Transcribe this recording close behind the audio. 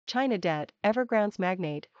China debt, Evergrande's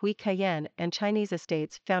magnate, Hui Ka-yan, and Chinese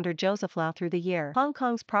Estates founder Joseph Lau through the year. Hong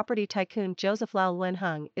Kong's property tycoon Joseph Lau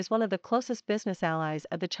Luen-hung is one of the closest business allies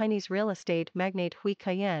of the Chinese real estate magnate Hui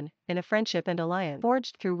Ka-yan, in a friendship and alliance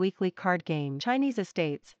forged through weekly card games. Chinese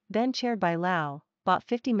Estates, then chaired by Lau, bought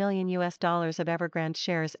 $50 million of Evergrande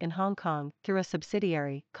shares in Hong Kong through a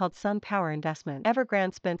subsidiary called Sun Power Investment.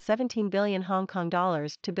 Evergrande spent 17 billion Hong Kong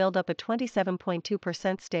dollars to build up a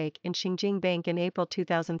 27.2% stake in Shengjing Bank in April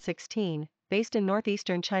 2016, based in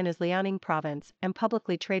northeastern China's Liaoning province and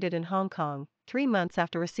publicly traded in Hong Kong, 3 months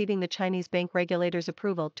after receiving the Chinese bank regulator's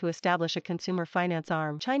approval to establish a consumer finance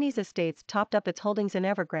arm. Chinese Estates topped up its holdings in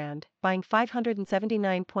Evergrande, buying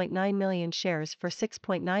 579.9 million shares for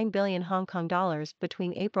 6.9 billion Hong Kong dollars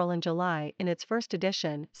between April and July in its first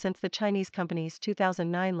edition since the Chinese company's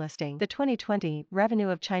 2009 listing. The 2020 revenue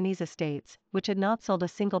of Chinese Estates, which had not sold a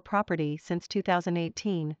single property since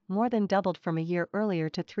 2018, more than doubled from a year earlier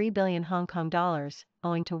to 3 billion Hong Kong dollars,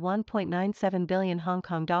 owing to 1.97 billion Hong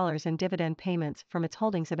Kong dollars in dividend payments from its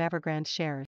holdings of Evergrande shares.